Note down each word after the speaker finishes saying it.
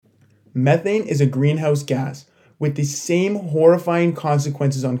Methane is a greenhouse gas with the same horrifying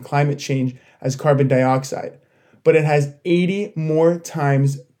consequences on climate change as carbon dioxide, but it has 80 more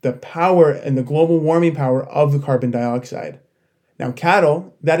times the power and the global warming power of the carbon dioxide. Now,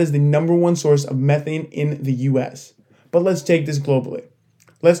 cattle, that is the number one source of methane in the US. But let's take this globally.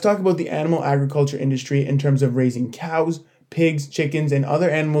 Let's talk about the animal agriculture industry in terms of raising cows, pigs, chickens, and other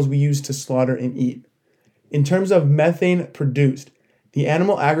animals we use to slaughter and eat. In terms of methane produced, the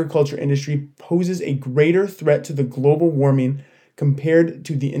animal agriculture industry poses a greater threat to the global warming compared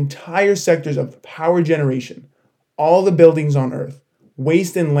to the entire sectors of power generation, all the buildings on Earth,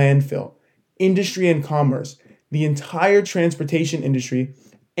 waste and landfill, industry and commerce, the entire transportation industry,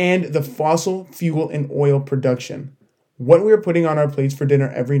 and the fossil fuel and oil production. What we are putting on our plates for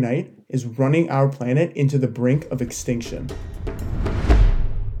dinner every night is running our planet into the brink of extinction.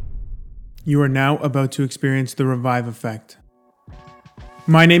 You are now about to experience the Revive Effect.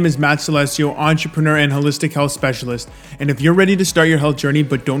 My name is Matt Celestio, entrepreneur and holistic health specialist, and if you're ready to start your health journey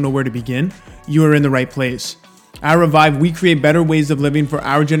but don't know where to begin, you are in the right place. At Revive, we create better ways of living for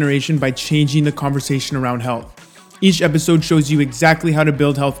our generation by changing the conversation around health. Each episode shows you exactly how to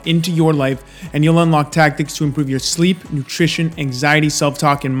build health into your life, and you'll unlock tactics to improve your sleep, nutrition, anxiety,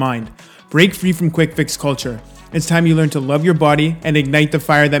 self-talk, and mind. Break free from quick fix culture. It's time you learn to love your body and ignite the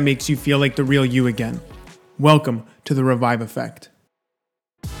fire that makes you feel like the real you again. Welcome to the Revive Effect.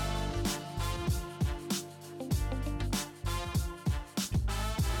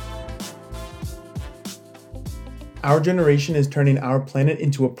 Our generation is turning our planet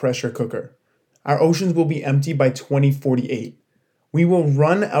into a pressure cooker. Our oceans will be empty by 2048. We will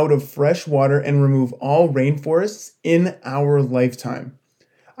run out of fresh water and remove all rainforests in our lifetime.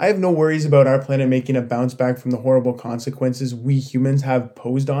 I have no worries about our planet making a bounce back from the horrible consequences we humans have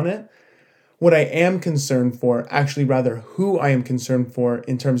posed on it. What I am concerned for, actually rather who I am concerned for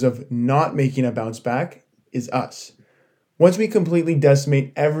in terms of not making a bounce back, is us. Once we completely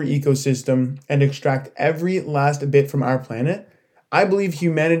decimate every ecosystem and extract every last bit from our planet, I believe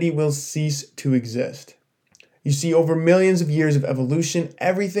humanity will cease to exist. You see, over millions of years of evolution,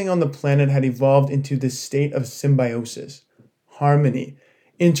 everything on the planet had evolved into this state of symbiosis, harmony,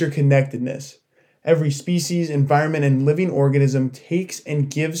 interconnectedness. Every species, environment, and living organism takes and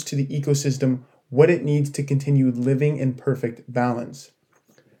gives to the ecosystem what it needs to continue living in perfect balance.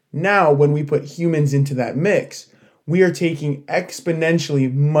 Now, when we put humans into that mix, we are taking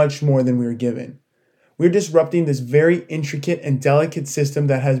exponentially much more than we are given. We're disrupting this very intricate and delicate system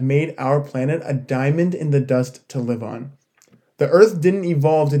that has made our planet a diamond in the dust to live on. The Earth didn't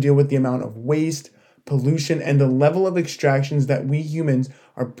evolve to deal with the amount of waste, pollution, and the level of extractions that we humans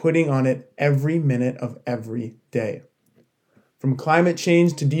are putting on it every minute of every day. From climate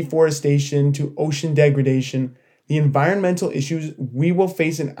change to deforestation to ocean degradation, the environmental issues we will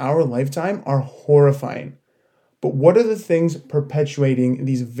face in our lifetime are horrifying. But what are the things perpetuating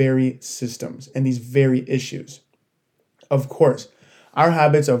these very systems and these very issues? Of course, our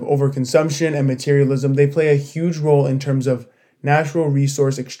habits of overconsumption and materialism, they play a huge role in terms of natural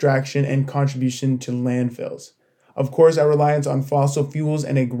resource extraction and contribution to landfills. Of course, our reliance on fossil fuels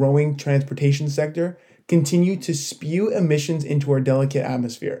and a growing transportation sector continue to spew emissions into our delicate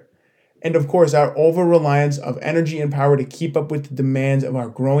atmosphere. And of course, our over-reliance of energy and power to keep up with the demands of our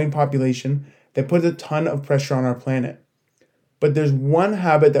growing population that put a ton of pressure on our planet. But there's one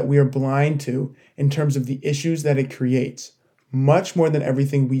habit that we are blind to in terms of the issues that it creates, much more than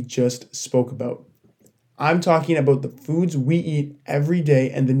everything we just spoke about. I'm talking about the foods we eat every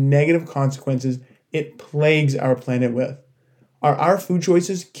day and the negative consequences it plagues our planet with. Are our food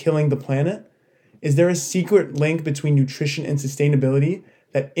choices killing the planet? Is there a secret link between nutrition and sustainability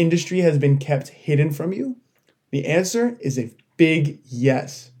that industry has been kept hidden from you? The answer is a big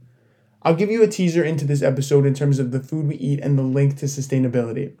yes. I'll give you a teaser into this episode in terms of the food we eat and the link to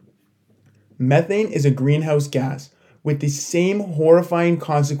sustainability. Methane is a greenhouse gas with the same horrifying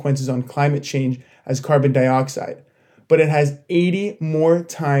consequences on climate change as carbon dioxide, but it has 80 more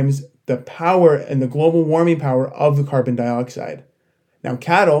times the power and the global warming power of the carbon dioxide. Now,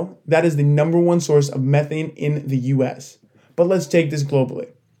 cattle, that is the number one source of methane in the US. But let's take this globally.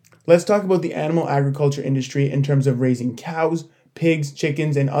 Let's talk about the animal agriculture industry in terms of raising cows, pigs,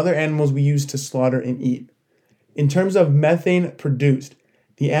 chickens, and other animals we use to slaughter and eat. In terms of methane produced,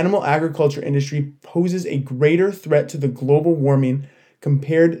 the animal agriculture industry poses a greater threat to the global warming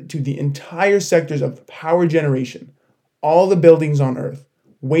compared to the entire sectors of power generation, all the buildings on Earth,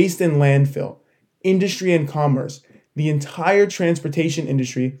 waste and landfill, industry and commerce, the entire transportation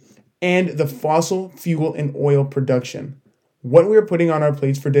industry, and the fossil fuel and oil production. What we are putting on our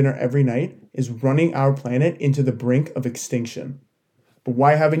plates for dinner every night is running our planet into the brink of extinction. But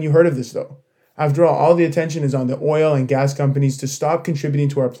why haven't you heard of this though? After all the attention is on the oil and gas companies to stop contributing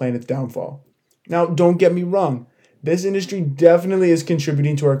to our planet's downfall. Now, don't get me wrong. This industry definitely is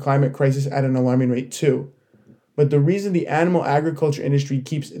contributing to our climate crisis at an alarming rate too. But the reason the animal agriculture industry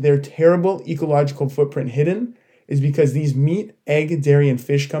keeps their terrible ecological footprint hidden is because these meat, egg, dairy, and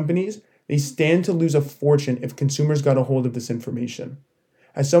fish companies, they stand to lose a fortune if consumers got a hold of this information.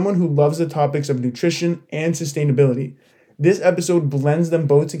 As someone who loves the topics of nutrition and sustainability, this episode blends them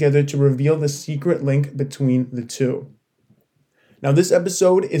both together to reveal the secret link between the two. Now, this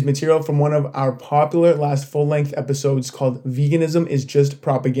episode is material from one of our popular last full-length episodes called Veganism is Just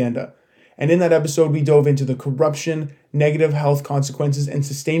Propaganda. And in that episode, we dove into the corruption, negative health consequences, and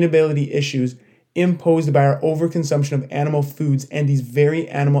sustainability issues imposed by our overconsumption of animal foods and these very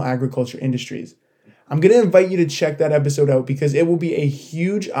animal agriculture industries. I'm going to invite you to check that episode out because it will be a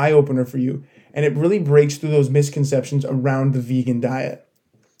huge eye-opener for you, and it really breaks through those misconceptions around the vegan diet.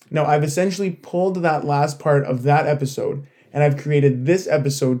 Now, I've essentially pulled that last part of that episode, and I've created this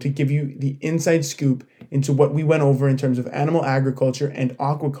episode to give you the inside scoop into what we went over in terms of animal agriculture and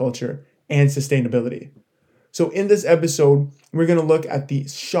aquaculture and sustainability. So in this episode, we're going to look at the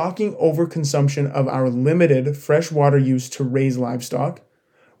shocking overconsumption of our limited freshwater use to raise livestock.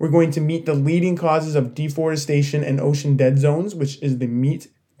 We're going to meet the leading causes of deforestation and ocean dead zones, which is the meat,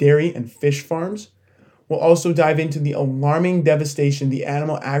 dairy, and fish farms. We'll also dive into the alarming devastation the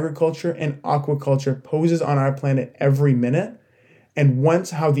animal agriculture and aquaculture poses on our planet every minute. And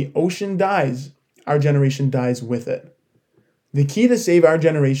once how the ocean dies, our generation dies with it. The key to save our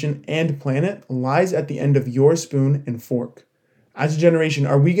generation and planet lies at the end of your spoon and fork. As a generation,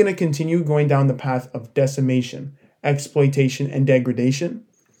 are we going to continue going down the path of decimation, exploitation, and degradation?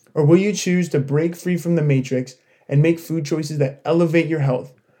 Or will you choose to break free from the matrix and make food choices that elevate your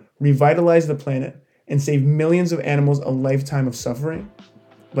health, revitalize the planet, and save millions of animals a lifetime of suffering?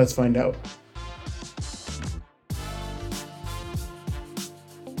 Let's find out.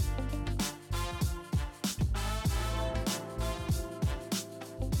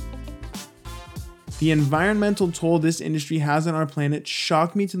 The environmental toll this industry has on our planet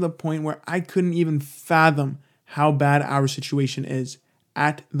shocked me to the point where I couldn't even fathom how bad our situation is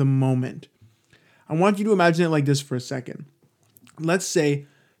at the moment. I want you to imagine it like this for a second. Let's say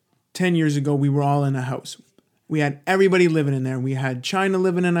 10 years ago, we were all in a house. We had everybody living in there. We had China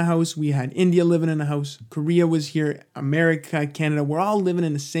living in a house. We had India living in a house. Korea was here. America, Canada. We're all living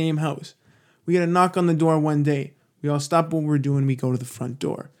in the same house. We get a knock on the door one day. We all stop what we're doing. We go to the front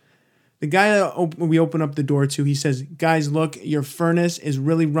door. The guy that we open up the door to, he says, guys, look, your furnace is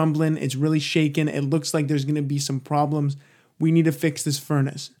really rumbling. It's really shaking. It looks like there's going to be some problems. We need to fix this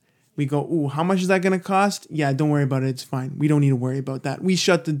furnace. We go, ooh, how much is that going to cost? Yeah, don't worry about it. It's fine. We don't need to worry about that. We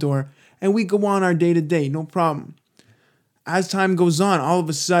shut the door and we go on our day to day. No problem. As time goes on, all of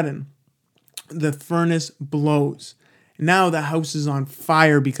a sudden, the furnace blows. Now the house is on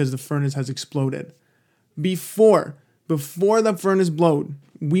fire because the furnace has exploded. Before the furnace blowed,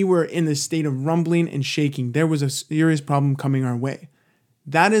 we were in a state of rumbling and shaking. There was a serious problem coming our way.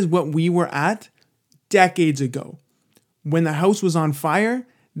 That is what we were at decades ago. When the house was on fire,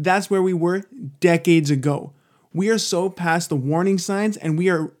 that's where we were decades ago. We are so past the warning signs and we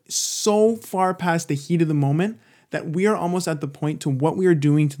are so far past the heat of the moment that we are almost at the point to what we are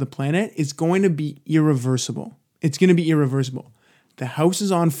doing to the planet is going to be irreversible. It's going to be irreversible. The house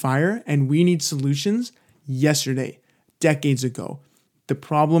is on fire and we need solutions yesterday, decades ago. The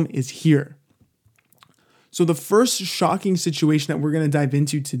problem is here. So the first shocking situation that we're going to dive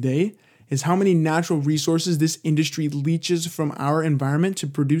into today is how many natural resources this industry leeches from our environment to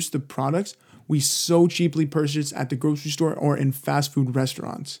produce the products we so cheaply purchase at the grocery store or in fast food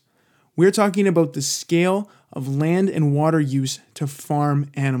restaurants. We're talking about the scale of land and water use to farm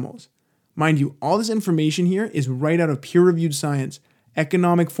animals. Mind you, all this information here is right out of peer-reviewed science,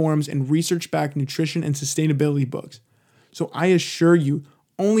 economic forums, and research-backed nutrition and sustainability books. So I assure you,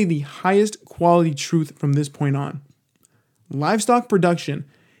 only the highest quality truth from this point on. Livestock production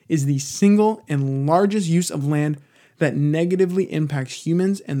is the single and largest use of land that negatively impacts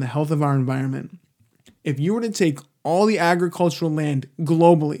humans and the health of our environment. If you were to take all the agricultural land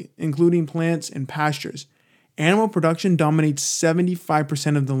globally, including plants and pastures, animal production dominates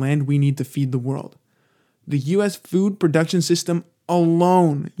 75% of the land we need to feed the world. The US food production system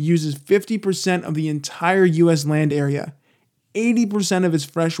alone uses 50% of the entire US land area, 80% of its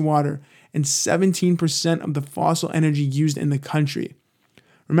fresh water, and 17% of the fossil energy used in the country.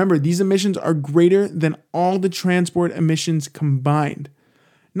 Remember, these emissions are greater than all the transport emissions combined.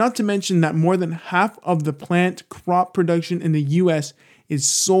 Not to mention that more than half of the plant crop production in the US is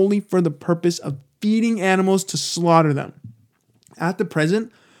solely for the purpose of feeding animals to slaughter them. At the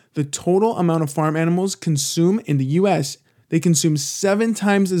present, the total amount of farm animals consumed in the US, they consume 7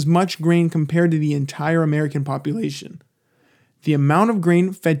 times as much grain compared to the entire American population. The amount of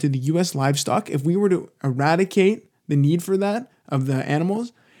grain fed to the US livestock, if we were to eradicate the need for that of the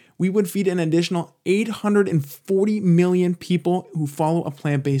animals, we would feed an additional 840 million people who follow a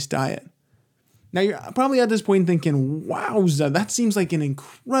plant-based diet. Now, you're probably at this point thinking, wowza, that seems like an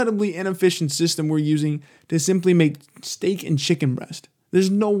incredibly inefficient system we're using to simply make steak and chicken breast. There's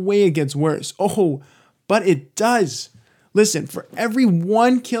no way it gets worse. Oh, but it does. Listen, for every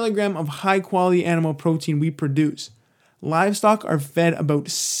 1 kilogram of high-quality animal protein we produce, livestock are fed about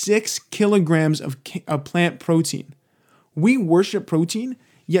 6 kilograms of plant protein. We worship protein,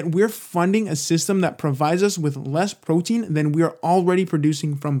 yet we're funding a system that provides us with less protein than we are already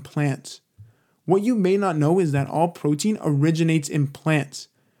producing from plants. What you may not know is that all protein originates in plants.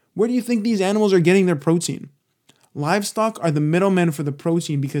 Where do you think these animals are getting their protein? Livestock are the middlemen for the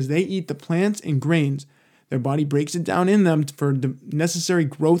protein because they eat the plants and grains. Their body breaks it down in them for the necessary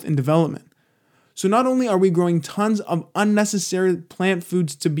growth and development. So not only are we growing tons of unnecessary plant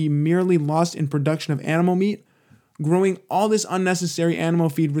foods to be merely lost in production of animal meat, growing all this unnecessary animal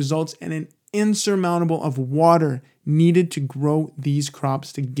feed results in an insurmountable of water needed to grow these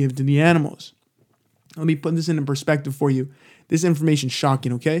crops to give to the animals. Let me put this into perspective for you. This information is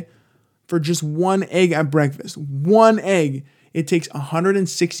shocking, okay? For just 1 egg at breakfast, 1 egg, it takes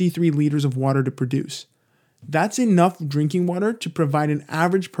 163 liters of water to produce. That's enough drinking water to provide an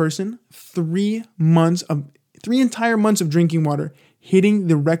average person 3 entire months of drinking water, hitting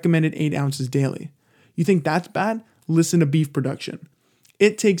the recommended 8 ounces daily. You think that's bad? Listen to beef production.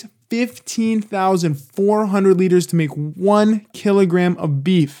 It takes 15,400 liters to make 1 kilogram of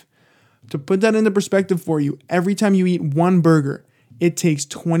beef. To put that into perspective for you, every time you eat 1 burger, it takes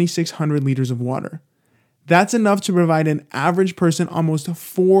 2,600 liters of water. That's enough to provide an average person almost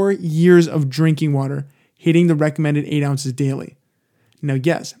 4 years of drinking water, hitting the recommended 8 ounces daily. Now,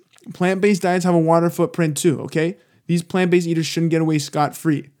 yes, plant-based diets have a water footprint too, okay? These plant-based eaters shouldn't get away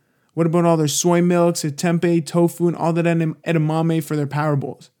scot-free. What about all their soy milks, tempeh, tofu, and all that edamame for their power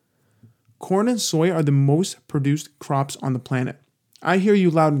bowls? Corn and soy are the most produced crops on the planet. I hear you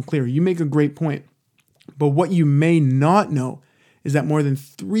loud and clear. You make a great point. But what you may not know is that more than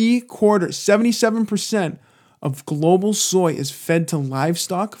 77% of global soy is fed to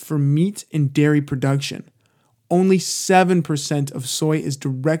livestock for meat and dairy production. Only 7% of soy is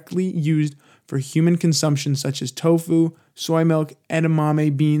directly used for human consumption, such as tofu, soy milk,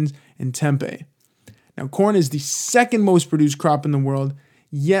 edamame beans, and tempeh. Now, corn is the second most produced crop in the world,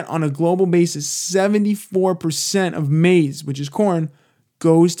 yet on a global basis, 74% of maize, which is corn,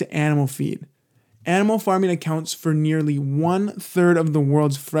 goes to animal feed. Animal farming accounts for nearly 1/3 of the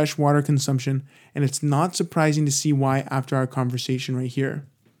world's freshwater consumption, and it's not surprising to see why after our conversation right here.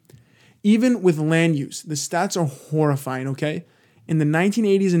 Even with land use, the stats are horrifying, okay? In the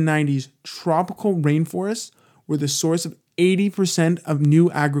 1980s and 90s, tropical rainforests were the source of 80% of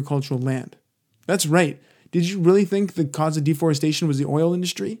new agricultural land. That's right. Did you really think the cause of deforestation was the oil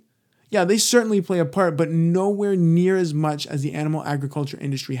industry? Yeah, they certainly play a part, but nowhere near as much as the animal agriculture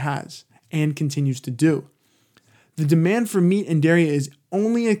industry has and continues to do. The demand for meat and dairy is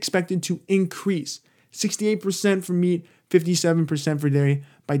only expected to increase 68% for meat, 57% for dairy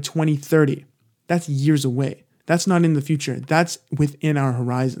by 2030. That's years away. That's not in the future. That's within our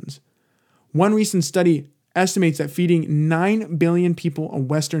horizons. One recent study estimates that feeding 9 billion people a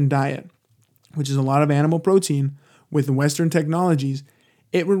Western diet, which is a lot of animal protein, with Western technologies,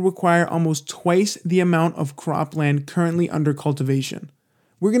 it would require almost twice the amount of cropland currently under cultivation.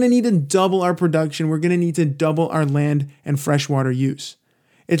 We're going to need to double our production. We're going to need to double our land and freshwater use.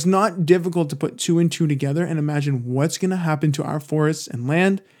 It's not difficult to put 2 and 2 together and imagine what's going to happen to our forests and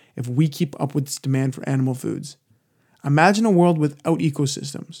land if we keep up with this demand for animal foods. Imagine a world without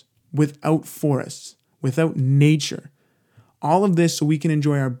ecosystems, without forests, without nature. All of this so we can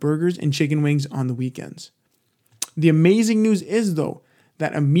enjoy our burgers and chicken wings on the weekends. The amazing news is, though,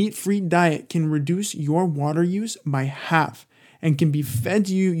 that a meat-free diet can reduce your water use by half and can be fed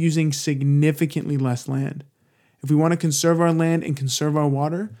to you using significantly less land. If we want to conserve our land and conserve our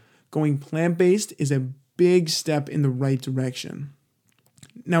water, going plant-based is a big step in the right direction.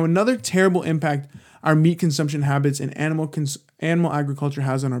 Now, another terrible impact our meat consumption habits and animal agriculture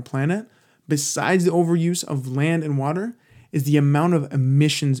has on our planet, besides the overuse of land and water, is the amount of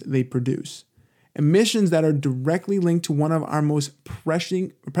emissions they produce. Emissions that are directly linked to one of our most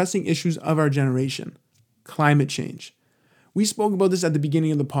pressing issues of our generation, climate change. We spoke about this at the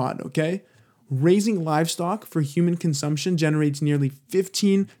beginning of the pod, okay? Raising livestock for human consumption generates nearly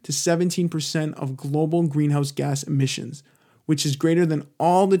 15 to 17% of global greenhouse gas emissions, which is greater than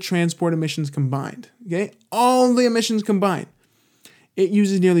all the transport emissions combined. Okay? All the emissions combined. It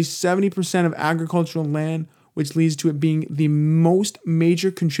uses nearly 70% of agricultural land, which leads to it being the most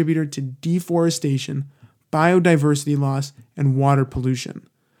major contributor to deforestation, biodiversity loss, and water pollution.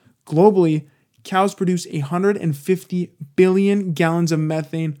 Globally, cows produce 150 billion gallons of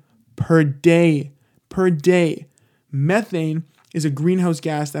methane per day. Per day. Methane is a greenhouse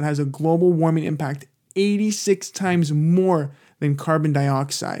gas that has a global warming impact 86 times more than carbon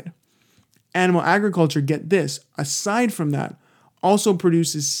dioxide. Animal agriculture, get this, aside from that, also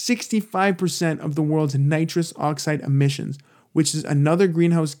produces 65% of the world's nitrous oxide emissions, which is another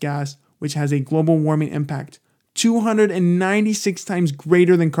greenhouse gas which has a global warming impact 296 times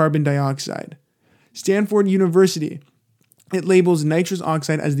greater than carbon dioxide. Stanford University, it labels nitrous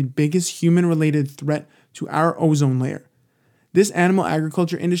oxide as the biggest human-related threat to our ozone layer. This animal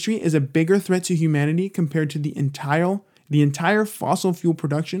agriculture industry is a bigger threat to humanity compared to the entire fossil fuel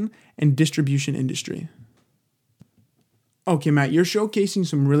production and distribution industry. Okay, Matt, you're showcasing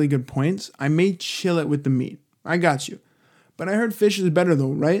some really good points. I may chill it with the meat. I got you. But I heard fish is better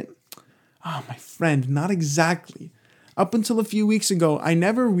though, right? Oh, my friend, not exactly. Up until a few weeks ago, I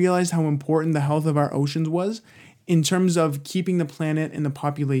never realized how important the health of our oceans was in terms of keeping the planet and the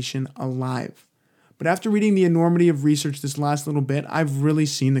population alive. But after reading the enormity of research this last little bit, I've really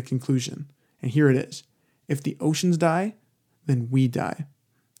seen the conclusion. And here it is. If the oceans die, then we die.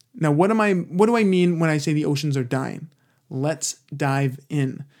 Now, what do I mean when I say the oceans are dying? Let's dive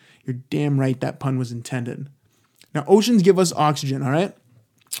in. You're damn right that pun was intended. Now, oceans give us oxygen, all right?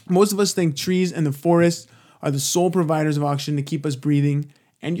 Most of us think trees and the forests are the sole providers of oxygen to keep us breathing,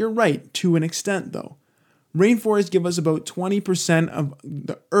 and you're right, to an extent though. Rainforests give us about 20% of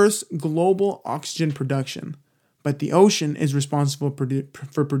the Earth's global oxygen production, but the ocean is responsible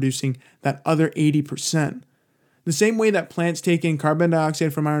for producing that other 80%. The same way that plants take in carbon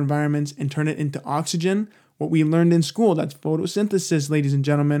dioxide from our environments and turn it into oxygen, what we learned in school, that's photosynthesis, ladies and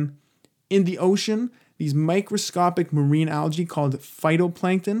gentlemen. In the ocean, these microscopic marine algae called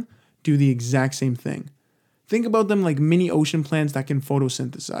phytoplankton do the exact same thing. Think about them like mini ocean plants that can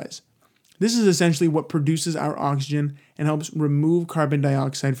photosynthesize. This is essentially what produces our oxygen and helps remove carbon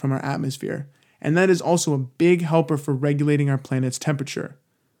dioxide from our atmosphere. And that is also a big helper for regulating our planet's temperature.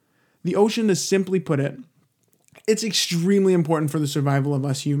 The ocean, to simply put it, it's extremely important for the survival of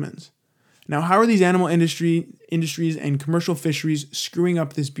us humans. Now, how are these animal industries and commercial fisheries screwing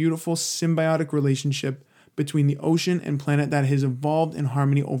up this beautiful symbiotic relationship between the ocean and planet that has evolved in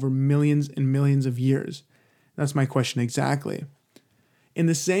harmony over millions and millions of years? That's my question exactly. In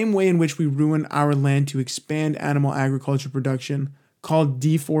the same way in which we ruin our land to expand animal agriculture production, called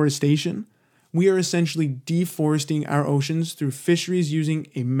deforestation, we are essentially deforesting our oceans through fisheries using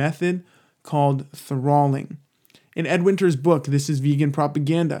a method called trawling. In Ed Winter's book, This is Vegan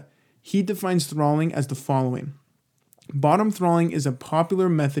Propaganda, he defines trawling as the following. Bottom trawling is a popular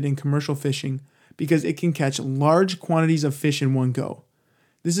method in commercial fishing because it can catch large quantities of fish in one go.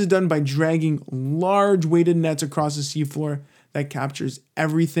 This is done by dragging large weighted nets across the seafloor that captures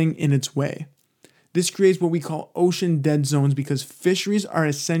everything in its way. This creates what we call ocean dead zones because fisheries are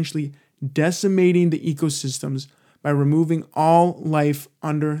essentially decimating the ecosystems by removing all life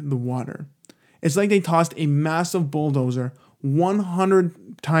under the water. It's like they tossed a massive bulldozer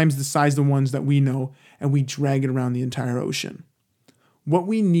 100 times the size of the ones that we know, and we drag it around the entire ocean. What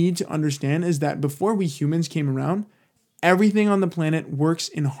we need to understand is that before we humans came around, everything on the planet works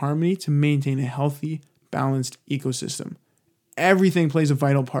in harmony to maintain a healthy, balanced ecosystem. Everything plays a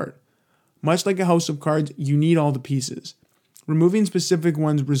vital part. Much like a house of cards, you need all the pieces. Removing specific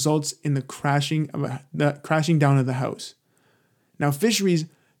ones results in the crashing down of the house. Now, fisheries,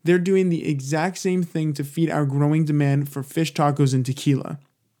 they're doing the exact same thing to feed our growing demand for fish tacos and tequila.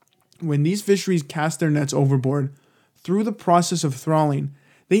 When these fisheries cast their nets overboard, through the process of trawling,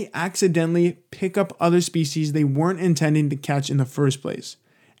 they accidentally pick up other species they weren't intending to catch in the first place.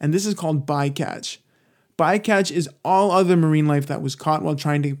 And this is called bycatch. Bycatch is all other marine life that was caught while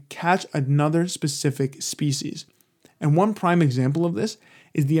trying to catch another specific species. And one prime example of this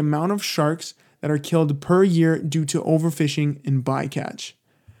is the amount of sharks that are killed per year due to overfishing in bycatch.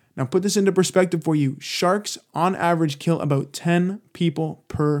 Now put this into perspective for you. Sharks on average kill about 10 people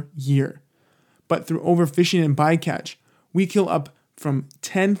per year. But through overfishing and bycatch, we kill up from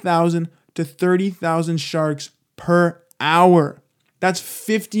 10,000 to 30,000 sharks per hour. That's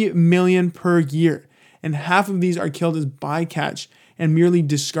 50 million per year. And half of these are killed as bycatch and merely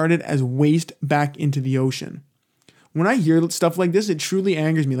discarded as waste back into the ocean. When I hear stuff like this, it truly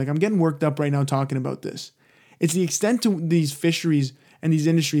angers me. Like, I'm getting worked up right now talking about this. It's the extent to these fisheries and these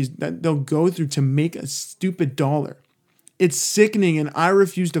industries that they'll go through to make a stupid dollar. It's sickening, and I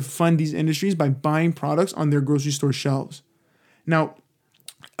refuse to fund these industries by buying products on their grocery store shelves. Now,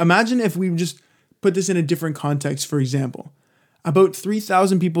 imagine if we just put this in a different context, for example. About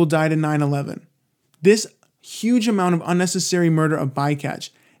 3,000 people died in 9/11. This huge amount of unnecessary murder of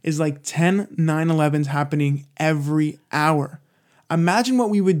bycatch is like 10 9/11s happening every hour. Imagine what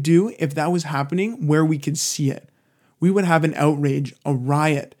we would do if that was happening where we could see it. We would have an outrage, a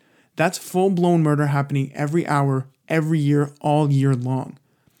riot. That's full-blown murder happening every hour, every year, all year long.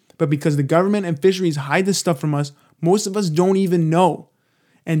 But because the government and fisheries hide this stuff from us, most of us don't even know.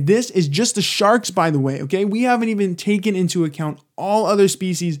 And this is just the sharks, by the way, okay? We haven't even taken into account all other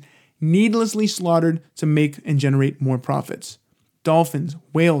species needlessly slaughtered to make and generate more profits. Dolphins,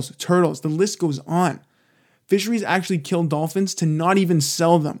 whales, turtles, the list goes on. Fisheries actually kill dolphins to not even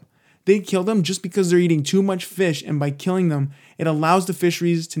sell them. They kill them just because they're eating too much fish, and by killing them, it allows the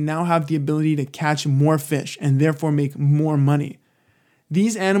fisheries to now have the ability to catch more fish and therefore make more money.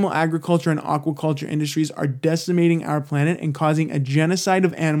 These animal agriculture and aquaculture industries are decimating our planet and causing a genocide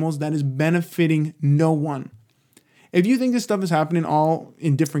of animals that is benefiting no one. If you think this stuff is happening all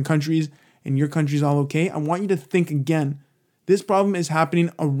in different countries and your country's all okay, I want you to think again. This problem is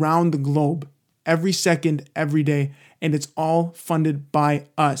happening around the globe, every second, every day, and it's all funded by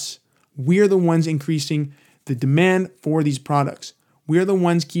us. We're the ones increasing the demand for these products. We're the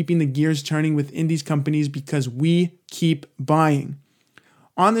ones keeping the gears turning within these companies because we keep buying.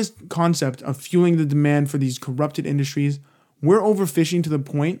 On this concept of fueling the demand for these corrupted industries, we're overfishing to the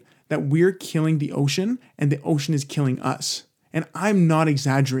point that we're killing the ocean and the ocean is killing us. And I'm not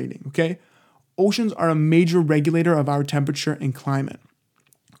exaggerating, okay? Oceans are a major regulator of our temperature and climate.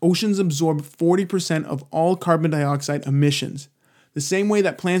 Oceans absorb 40% of all carbon dioxide emissions. The same way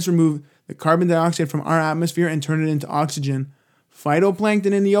that plants remove the carbon dioxide from our atmosphere and turn it into oxygen,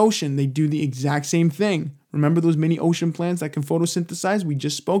 phytoplankton in the ocean, they do the exact same thing. Remember those mini ocean plants that can photosynthesize? We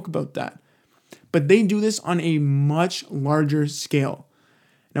just spoke about that. But they do this on a much larger scale.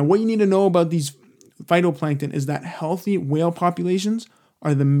 Now, what you need to know about these phytoplankton is that healthy whale populations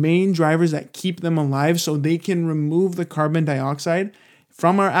are the main drivers that keep them alive so they can remove the carbon dioxide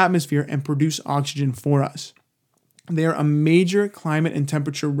from our atmosphere and produce oxygen for us. They are a major climate and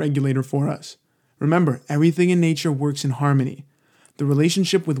temperature regulator for us. Remember, everything in nature works in harmony. The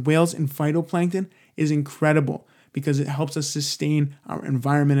relationship with whales and phytoplankton is incredible because it helps us sustain our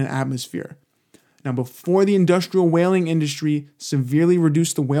environment and atmosphere. Now, before the industrial whaling industry severely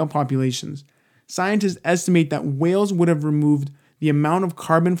reduced the whale populations, scientists estimate that whales would have removed the amount of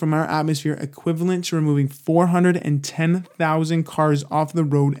carbon from our atmosphere equivalent to removing 410,000 cars off the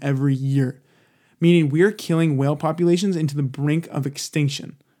road every year, meaning we're killing whale populations into the brink of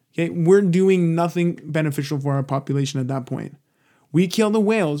extinction. Okay? We're doing nothing beneficial for our population at that point. We kill the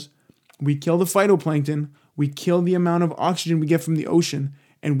whales, we kill the phytoplankton, we kill the amount of oxygen we get from the ocean,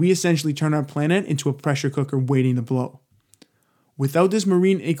 and we essentially turn our planet into a pressure cooker waiting to blow. Without this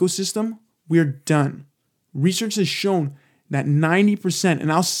marine ecosystem, we're done. Research has shown that 90%,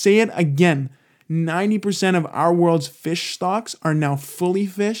 and I'll say it again, 90% of our world's fish stocks are now fully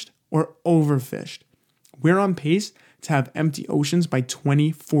fished or overfished. We're on pace to have empty oceans by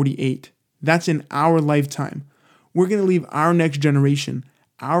 2048. That's in our lifetime. We're going to leave our next generation,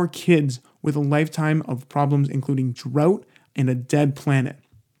 our kids, with a lifetime of problems including drought and a dead planet.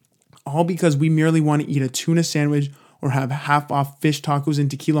 All because we merely want to eat a tuna sandwich or have half-off fish tacos and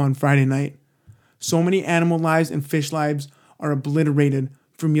tequila on Friday night. So many animal lives and fish lives are obliterated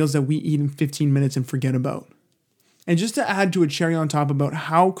for meals that we eat in 15 minutes and forget about. And just to add to a cherry on top about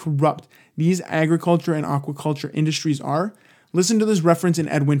how corrupt these agriculture and aquaculture industries are, listen to this reference in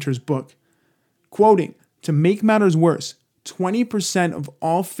Ed Winter's book. Quoting, "To make matters worse, 20% of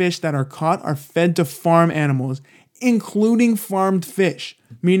all fish that are caught are fed to farm animals, including farmed fish,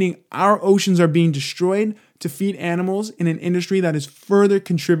 meaning our oceans are being destroyed to feed animals in an industry that is further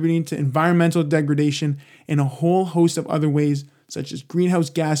contributing to environmental degradation in a whole host of other ways, such as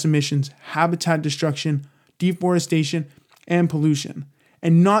greenhouse gas emissions, habitat destruction, deforestation, and pollution.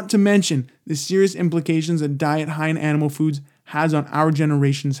 And not to mention the serious implications a diet high in animal foods has on our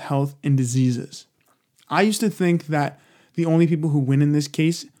generation's health and diseases." I used to think that the only people who win in this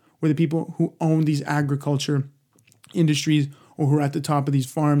case were the people who own these agriculture industries or who are at the top of these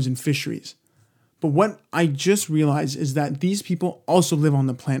farms and fisheries. But what I just realized is that these people also live on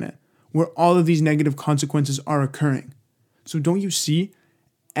the planet where all of these negative consequences are occurring. So don't you see?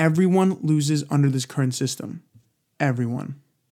 Everyone loses under this current system. Everyone.